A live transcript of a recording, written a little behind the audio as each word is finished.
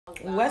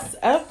What's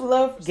up,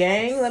 Love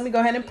Gang? Let me go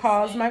ahead and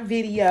pause my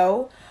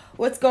video.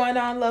 What's going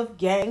on, Love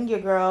Gang?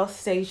 Your girl,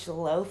 Sage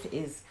Loaf,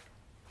 is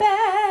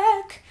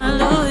back. I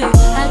know it.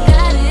 I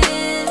got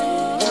it.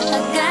 I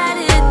got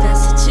it.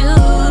 That's what you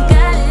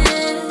got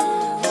it.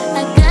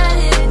 I got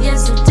it.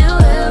 Yes, I do.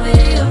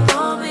 Every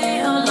upon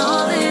me. I'm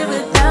lonely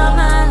without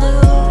my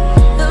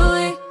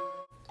Louis.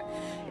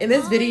 In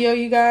this video,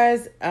 you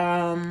guys,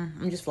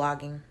 I'm just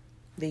vlogging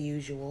the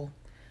usual.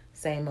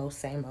 Same old,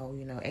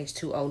 you know,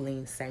 H2O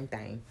lean, same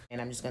thing. And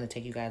I'm just going to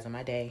take you guys on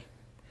my day.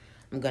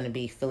 I'm going to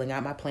be filling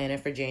out my planner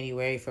for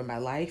January for my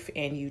life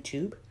and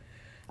YouTube.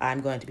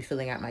 I'm going to be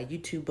filling out my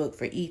YouTube book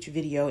for each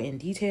video in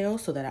detail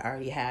so that I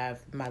already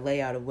have my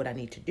layout of what I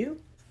need to do.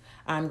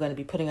 I'm going to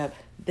be putting up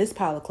this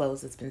pile of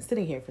clothes that's been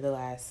sitting here for the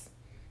last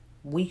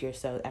week or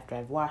so after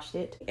I've washed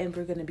it. And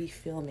we're going to be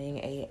filming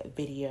a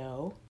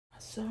video.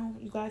 So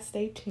you guys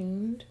stay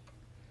tuned.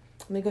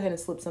 Let me go ahead and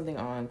slip something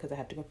on because I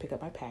have to go pick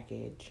up my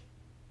package,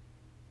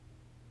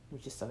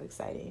 which is so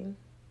exciting.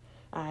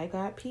 I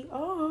got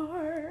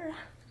PR.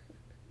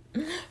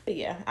 But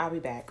yeah, I'll be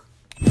back.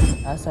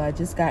 So I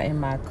just got in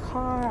my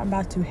car. I'm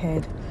about to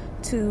head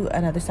to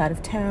another side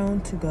of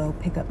town to go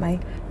pick up my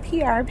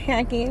PR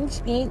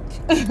package.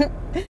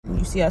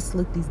 You see how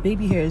slick these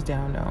baby hairs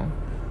down though.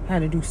 I had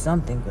to do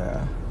something,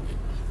 girl.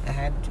 I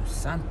had to do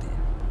something.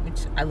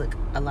 Which I look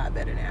a lot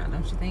better now,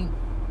 don't you think?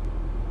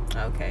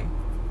 Okay.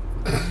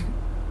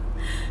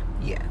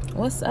 Yeah.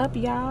 What's up,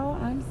 y'all?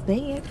 I'm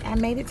back. I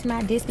made it to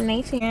my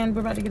destination and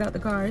we're about to get out the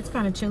car. It's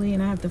kind of chilly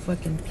and I have to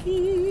fucking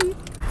pee.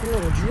 It's a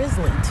little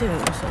drizzly too,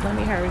 so let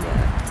me hurry up.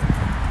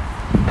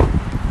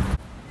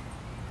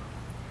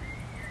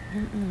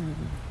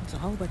 There's a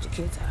whole bunch of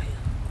kids out here.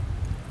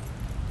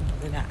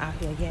 They're not out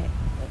here yet,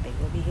 but they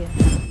will be here.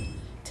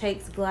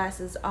 Takes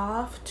glasses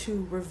off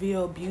to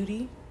reveal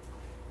beauty.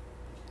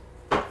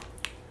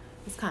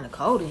 It's kind of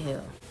cold in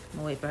here. I'm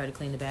gonna wait for her to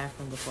clean the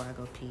bathroom before I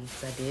go pee.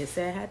 Because I did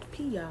say I had to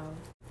pee, y'all.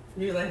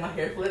 You like my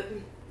hair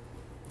flipping?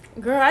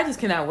 Girl, I just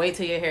cannot wait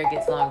till your hair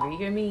gets longer. You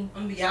hear me?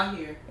 I'm gonna be out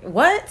here.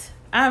 What?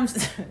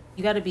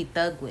 You gotta be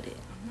thug with it.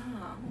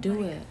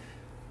 Do like it.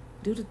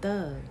 Do the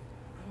thug.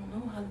 I don't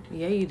know how to do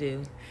Yeah, you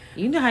do.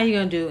 You know how you're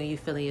gonna do it when you're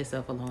feeling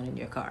yourself alone in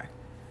your car.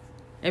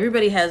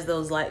 Everybody has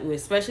those, like,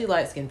 especially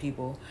light-skinned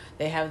people.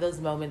 They have those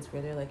moments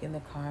where they're like in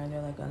the car and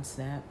they're like on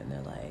Snap and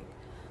they're like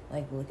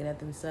looking at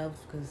themselves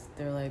because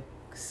they're like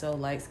so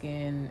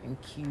light-skinned and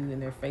cute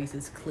and their face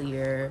is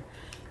clear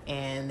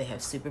and they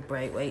have super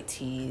bright white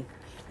teeth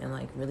and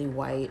like really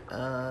white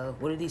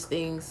what are these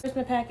things? Where's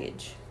my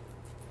package?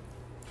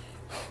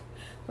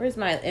 Where's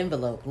my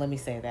envelope? Let me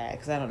say that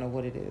because I don't know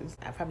what it is.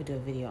 I'll probably do a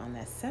video on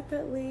that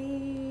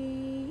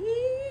separately.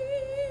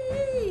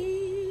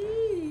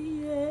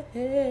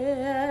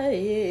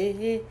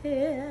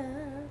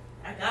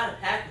 I got a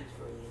package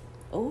for you.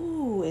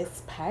 Oh,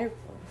 it's purple.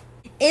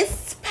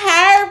 It's purple.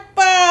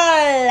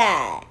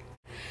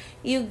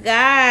 You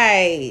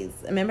guys,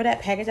 remember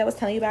that package I was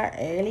telling you about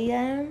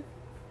earlier?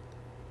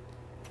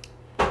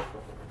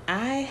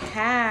 I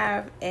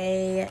have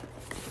a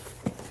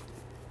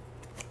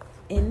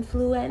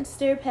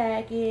influencer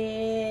package.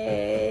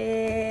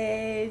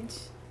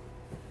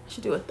 I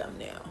should do a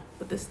thumbnail,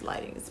 but this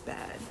lighting is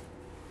bad.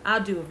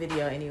 I'll do a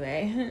video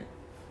anyway.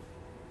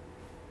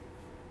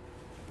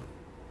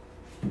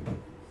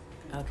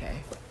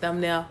 Okay,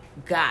 thumbnail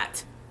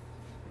got.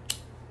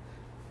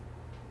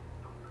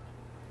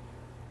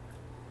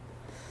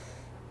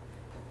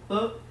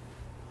 Huh?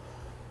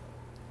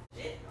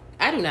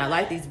 I do not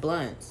like these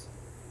blunts.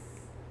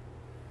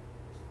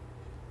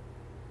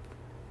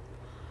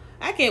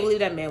 I can't believe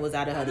that man was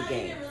out of her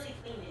game. Really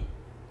clean it.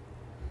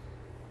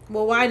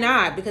 Well, why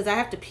not? Because I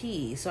have to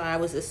pee, so I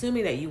was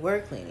assuming that you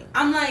were cleaning.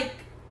 I'm like,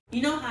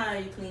 you know how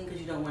you clean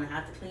because you don't want to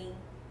have to clean?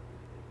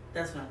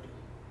 That's what I'm doing.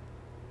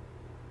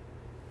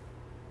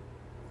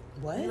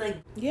 What? Like,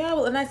 yeah,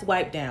 well, a nice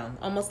wipe down,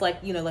 almost like,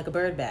 you know, like a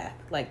bird bath,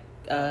 like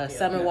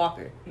Summer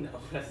Walker. No,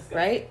 that's disgusting.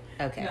 Right?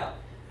 Okay. No.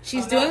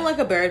 She's I'm doing not. like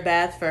a bird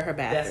bath for her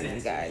bathroom,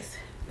 That's you guys.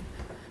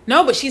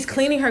 No, but she's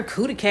cleaning her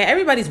cootie cat.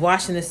 Everybody's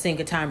washing the sink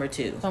a time or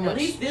two. So At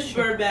least this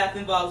bird bath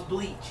involves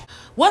bleach.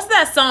 What's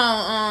that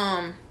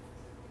song?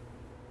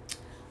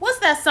 What's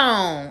that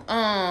song?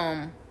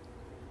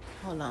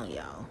 Hold on,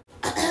 y'all.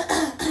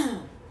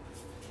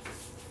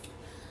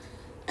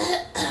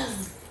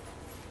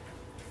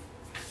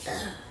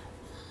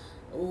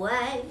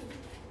 Why?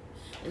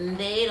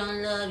 They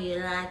don't love you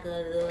like I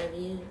love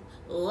you.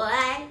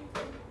 Why?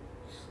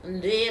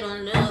 They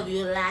don't love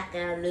you like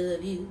I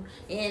love you.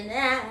 And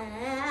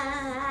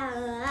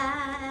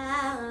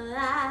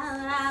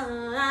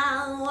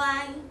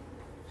why?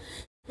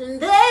 And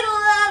they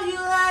don't love you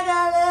like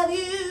I love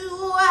you.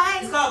 Why?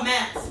 It's called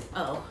Maps.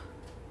 Oh.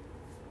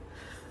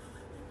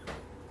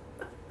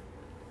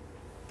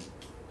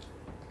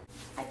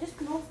 I just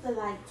closed the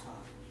light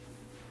off.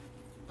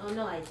 Oh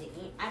no, I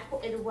didn't. I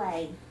put it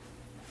away.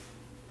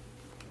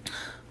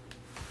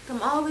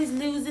 I'm always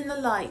losing the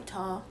light,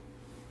 huh?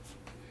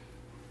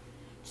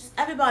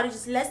 Everybody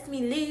just lets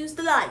me lose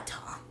the light,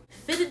 huh?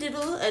 Fit a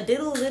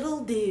diddle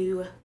little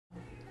do.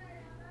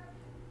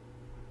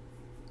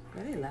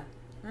 But they laugh.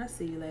 I'll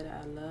see you later.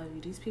 I love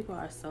you. These people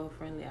are so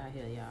friendly out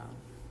here, y'all.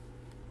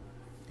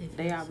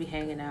 They all be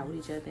hanging out with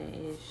each other and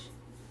ish.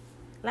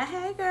 Like,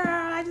 hey girl,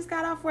 I just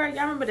got off work.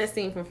 Y'all remember that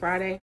scene from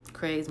Friday?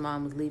 Craig's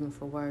mom was leaving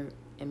for work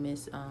and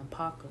Miss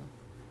Parker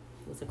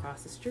was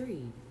across the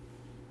street.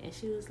 And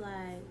she was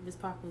like, Miss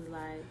Parker was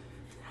like,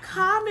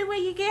 call me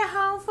when you get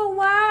home for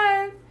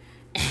work.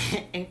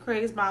 And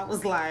Craig's mom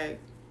was like,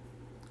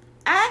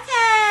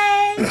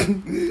 okay.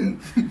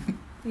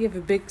 You have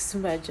a big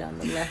smudge on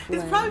the left leg.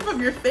 It's probably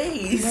from your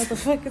face.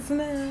 Motherfuckers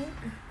now.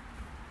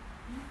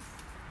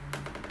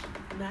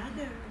 Bye,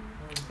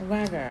 girl.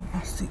 Bye, girl.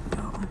 I'll see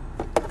y'all.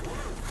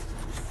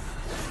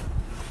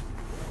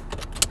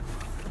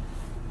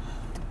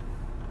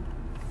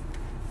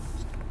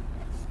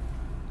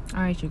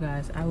 Alright, you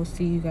guys. I will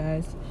see you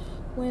guys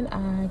when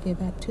I get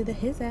back to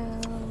his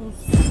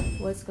house.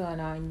 What's going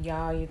on,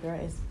 y'all? Your girl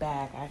is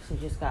back. I actually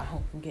just got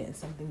home from getting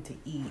something to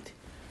eat.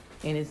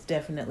 And it's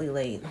definitely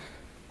late.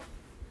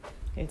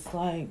 It's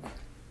like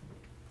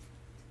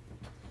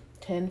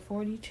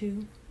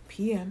 10:42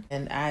 p.m.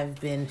 And I've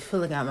been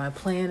filling out my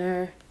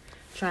planner,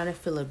 trying to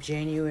fill up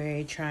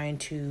January, trying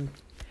to...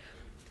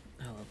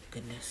 Oh,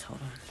 goodness.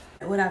 Hold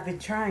on. What I've been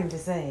trying to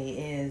say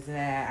is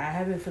that I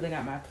have been filling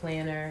out my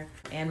planner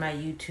and my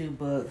YouTube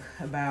book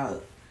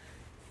about,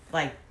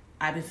 like,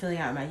 I've been filling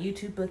out my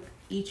YouTube book,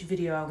 each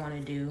video I want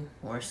to do,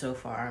 or so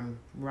far I'm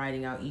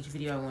writing out each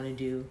video I want to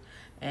do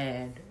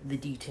and the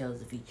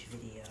details of each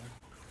video.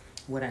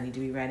 What I need to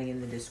be writing in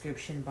the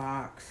description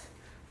box,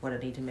 what I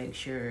need to make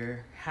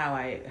sure, how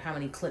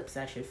many clips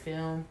I should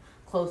film,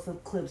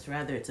 close-up clips,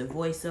 rather it's a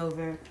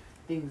voiceover,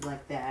 things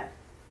like that.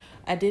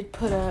 I did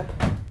put up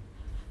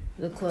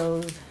the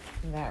clothes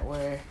that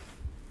were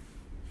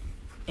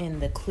in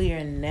the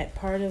clear net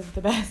part of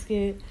the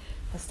basket.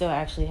 I still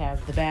actually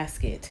have the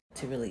basket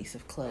to release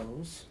of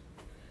clothes.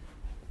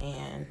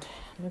 And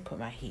let me put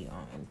my heat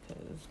on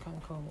because it's kind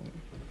of cold.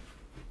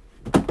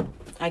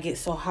 I get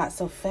so hot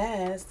so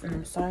fast, and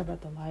I'm sorry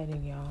about the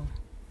lighting, y'all.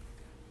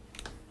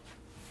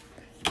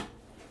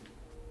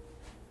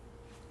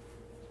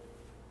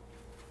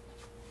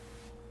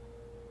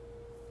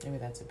 Maybe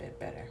that's a bit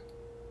better.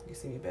 You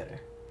see me better.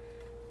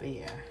 But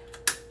yeah.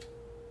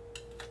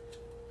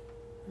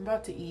 I'm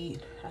about to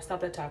eat. I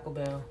stopped at Taco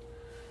Bell.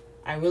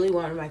 I really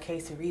wanted my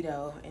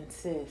quesarito, and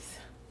sis,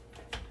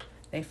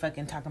 they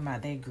fucking talking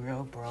about they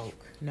grill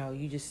broke. No,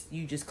 you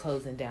just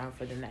closing down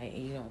for the night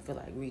and you don't feel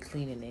like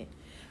re-cleaning it.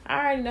 I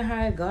already know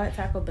how it go at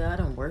Taco Bell. I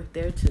done worked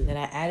there too. Then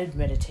I added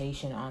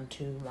meditation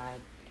onto my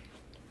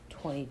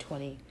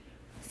 2020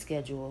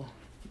 schedule.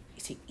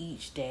 To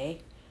each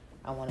day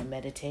I want to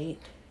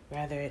meditate.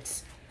 Rather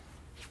it's,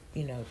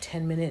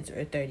 10 minutes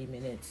or 30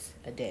 minutes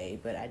a day.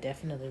 But I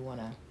definitely want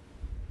to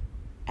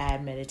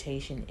add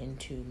meditation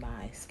into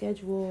my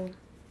schedule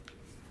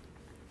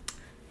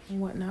and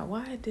whatnot.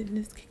 Why didn't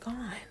this kick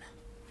on?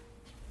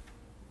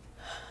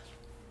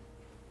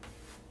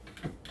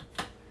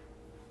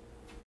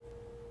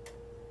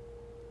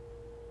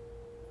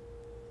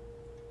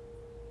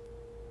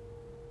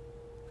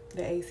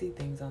 The AC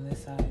thing's on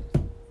this side. I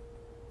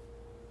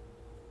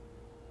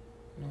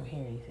don't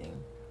hear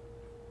anything.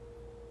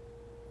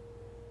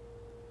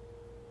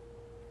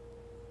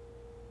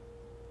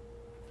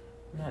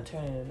 I'm not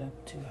turning it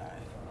up too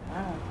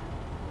high.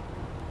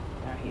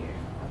 Not here.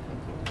 Okay,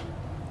 cool.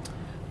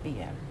 But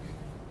yeah.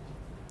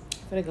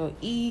 I'm gonna go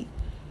eat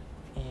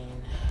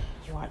and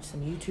watch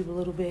some YouTube a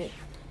little bit.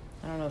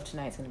 I don't know if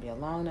tonight's gonna be a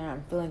long night.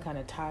 I'm feeling kind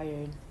of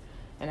tired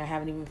and I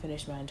haven't even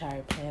finished my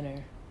entire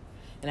planner.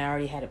 And I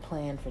already had it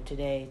planned for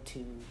today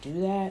to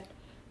do that.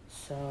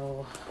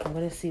 So I'm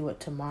gonna see what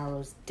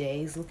tomorrow's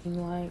day is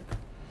looking like.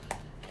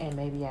 And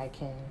maybe I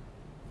can.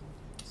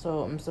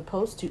 So I'm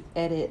supposed to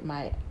edit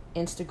my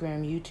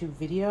Instagram YouTube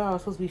video. I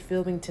was supposed to be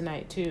filming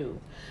tonight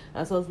too. I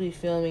was supposed to be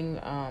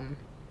filming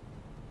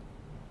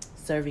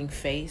Serving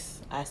Face.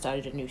 I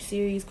started a new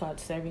series called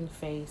Serving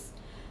Face.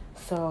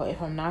 So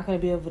if I'm not going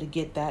to be able to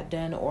get that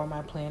done or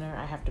my planner,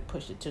 I have to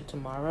push it to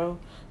tomorrow.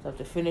 So I have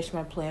to finish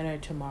my planner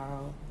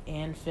tomorrow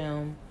and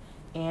film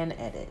and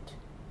edit.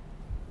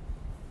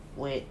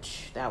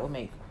 Which that would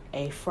make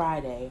a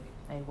Friday,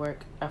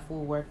 a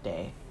full work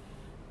day.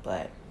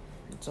 But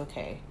it's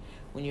okay.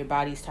 When your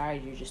body's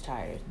tired, you're just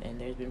tired. And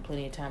there's been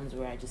plenty of times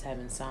where I just have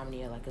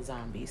insomnia like a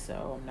zombie.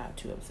 So I'm not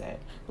too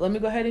upset. But let me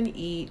go ahead and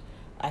eat.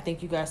 I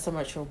thank you guys so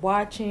much for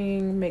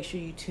watching. Make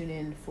sure you tune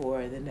in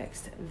for the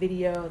next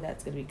video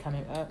that's going to be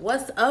coming up.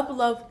 What's up,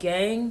 love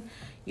gang?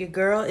 Your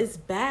girl is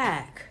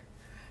back.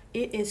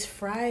 It is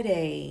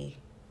Friday.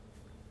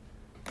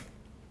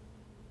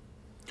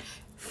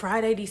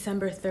 Friday,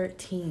 December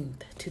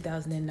 13th,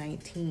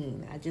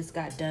 2019. I just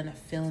got done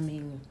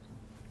filming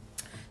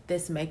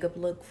this makeup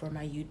look for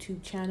my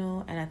YouTube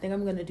channel. And I think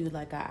I'm going to do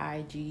like a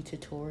IG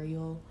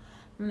tutorial.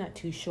 I'm not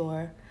too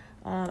sure.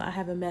 I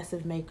have a mess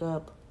of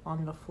makeup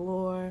on the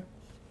floor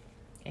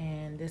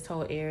and this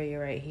whole area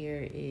right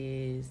here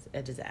is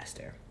a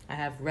disaster. I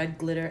have red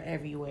glitter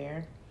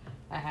everywhere.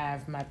 I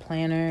have my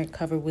planner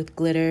covered with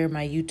glitter,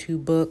 my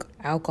YouTube book,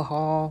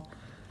 alcohol,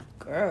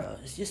 girl,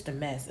 it's just a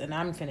mess. And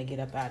I'm finna get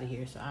up out of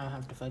here so I don't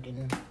have to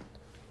fucking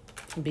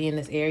be in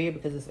this area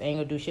because this ain't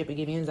gonna do shit but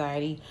give me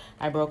anxiety.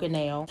 I broke a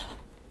nail.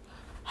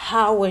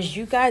 How was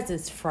you guys?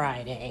 It's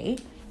Friday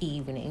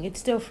evening. It's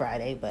still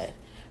Friday, but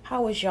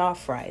how was y'all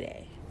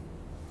Friday?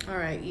 All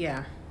right,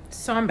 yeah.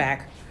 So I'm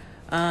back.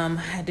 I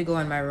had to go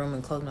in my room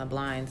and close my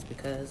blinds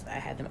because I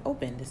had them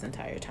open this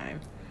entire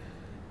time.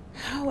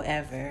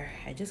 However,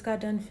 I just got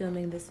done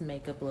filming this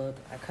makeup look.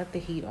 I cut the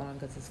heat on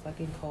because it's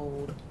fucking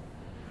cold.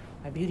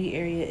 My beauty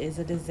area is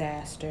a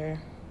disaster.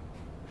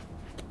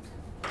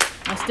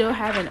 I still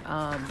haven't,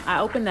 I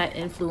opened that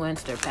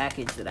influencer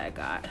package that I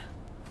got.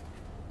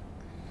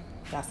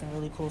 Got some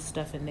really cool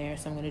stuff in there,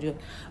 so I'm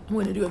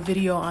gonna do a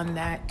video on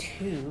that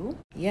too.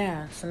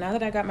 Yeah, so now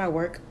that I got my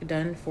work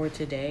done for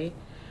today,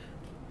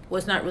 well,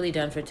 it's not really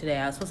done for today.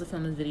 I was supposed to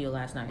film this video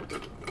last night.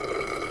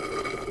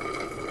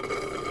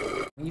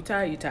 When you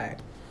tired, you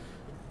tired.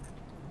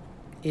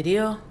 It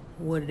is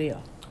what it is.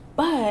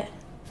 But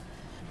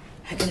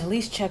I can at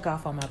least check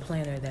off on my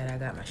planner that I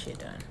got my shit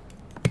done.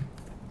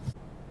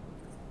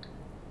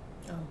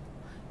 Oh,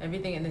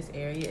 everything in this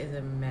area is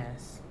a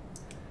mess.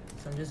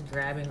 So I'm just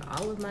grabbing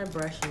all of my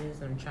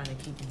brushes. I'm trying to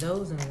keep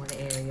those in one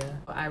area.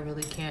 I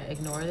really can't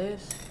ignore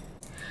this.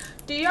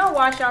 Do y'all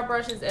wash y'all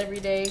brushes every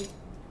day?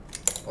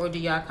 Or do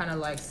y'all kind of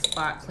like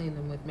spot clean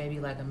them with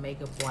maybe like a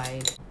makeup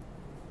wipe?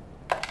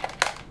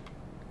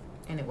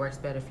 And it works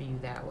better for you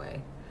that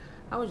way.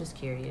 I was just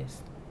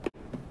curious.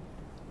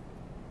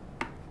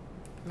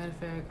 Matter of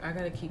fact, I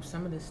gotta keep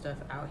some of this stuff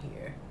out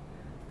here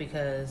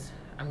because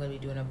I'm gonna be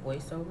doing a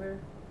voiceover.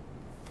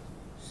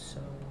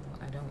 So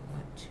I don't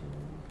want to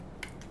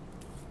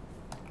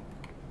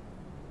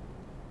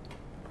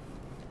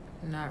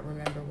not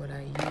remember what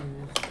I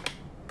used.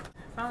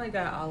 Finally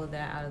got all of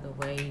that out of the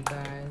way, you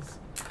guys.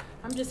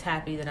 I'm just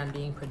happy that I'm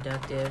being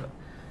productive.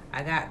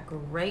 I got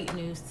great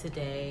news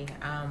today.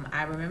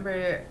 I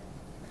remember,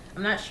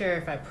 I'm not sure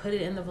if I put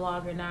it in the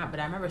vlog or not, but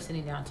I remember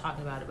sitting down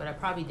talking about it, but I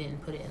probably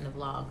didn't put it in the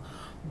vlog.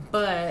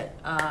 But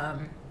I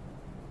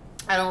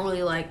don't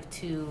really like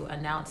to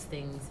announce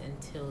things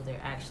until they're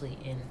actually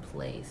in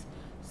place.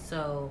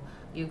 So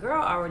your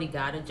girl already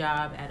got a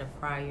job at a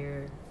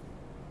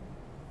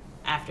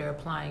after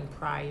applying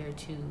prior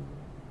to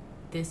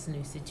this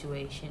new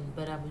situation,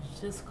 but I was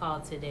just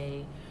called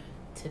today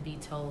to be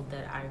told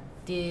that I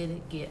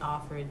did get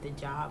offered the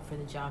job for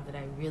the job that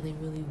I really,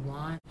 really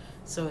want.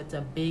 So it's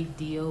a big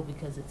deal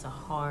because it's a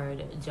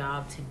hard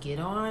job to get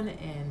on,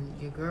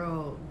 and your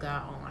girl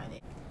got on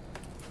it.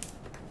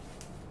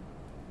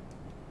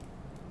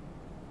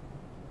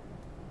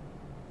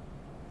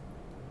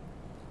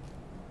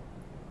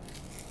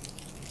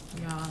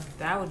 Y'all,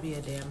 that would be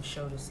a damn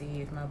show to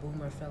see if my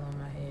boomer fell on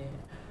my head.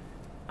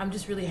 I'm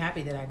just really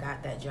happy that I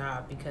got that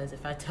job because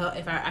if I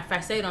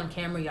say it on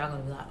camera, y'all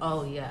gonna be like,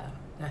 oh yeah,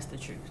 that's the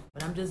truth.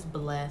 But I'm just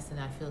blessed and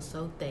I feel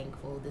so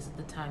thankful. This is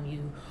the time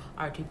you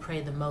are to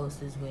pray the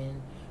most, is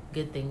when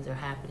good things are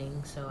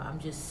happening. So I'm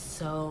just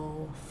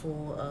so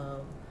full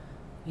of,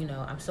 you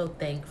know, I'm so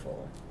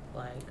thankful.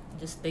 Like,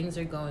 just things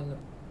are going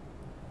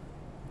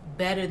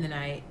better than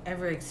I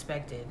ever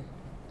expected,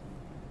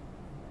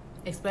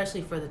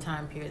 especially for the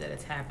time period that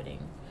it's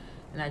happening.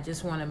 And I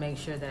just want to make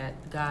sure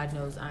that God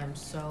knows I'm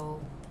so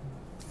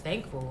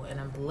thankful and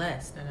I'm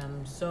blessed and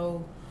I'm just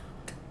so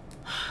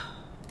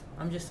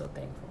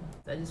thankful.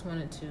 I just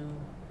wanted to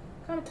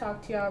come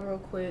talk to y'all real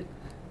quick.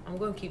 I'm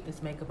going to keep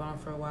this makeup on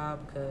for a while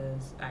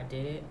because I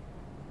did it.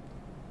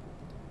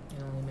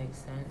 It only makes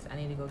sense. I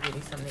need to go get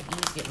me something to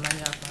eat, get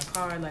money off my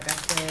card, like I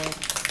said,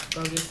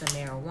 go get some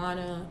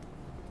marijuana.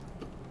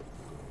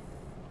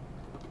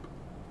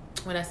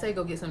 When I say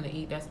go get something to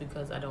eat, that's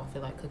because I don't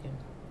feel like cooking.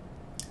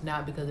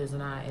 Not because there's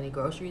not any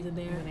groceries in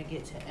there. When I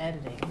get to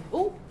editing.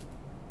 Ooh.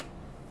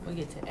 When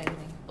we get to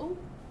editing. Ooh.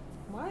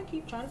 Why I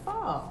keep trying to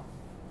fall?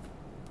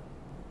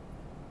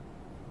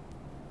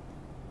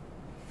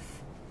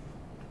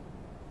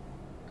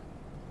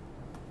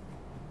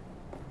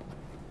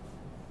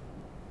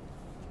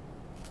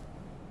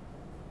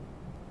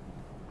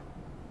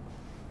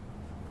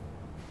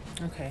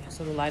 Okay,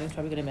 so the lighting's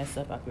probably gonna mess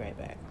up. I'll be right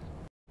back.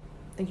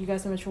 Thank you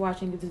guys so much for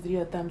watching. Give this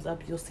video a thumbs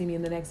up. You'll see me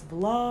in the next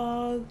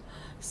vlog.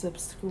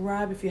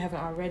 Subscribe if you haven't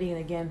already. And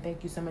again,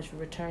 thank you so much for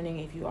returning.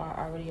 If you are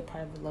already a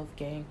part of the Love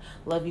Gang,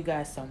 love you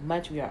guys so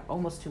much. We are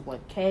almost to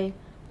 1K.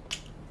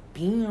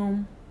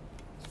 Bam.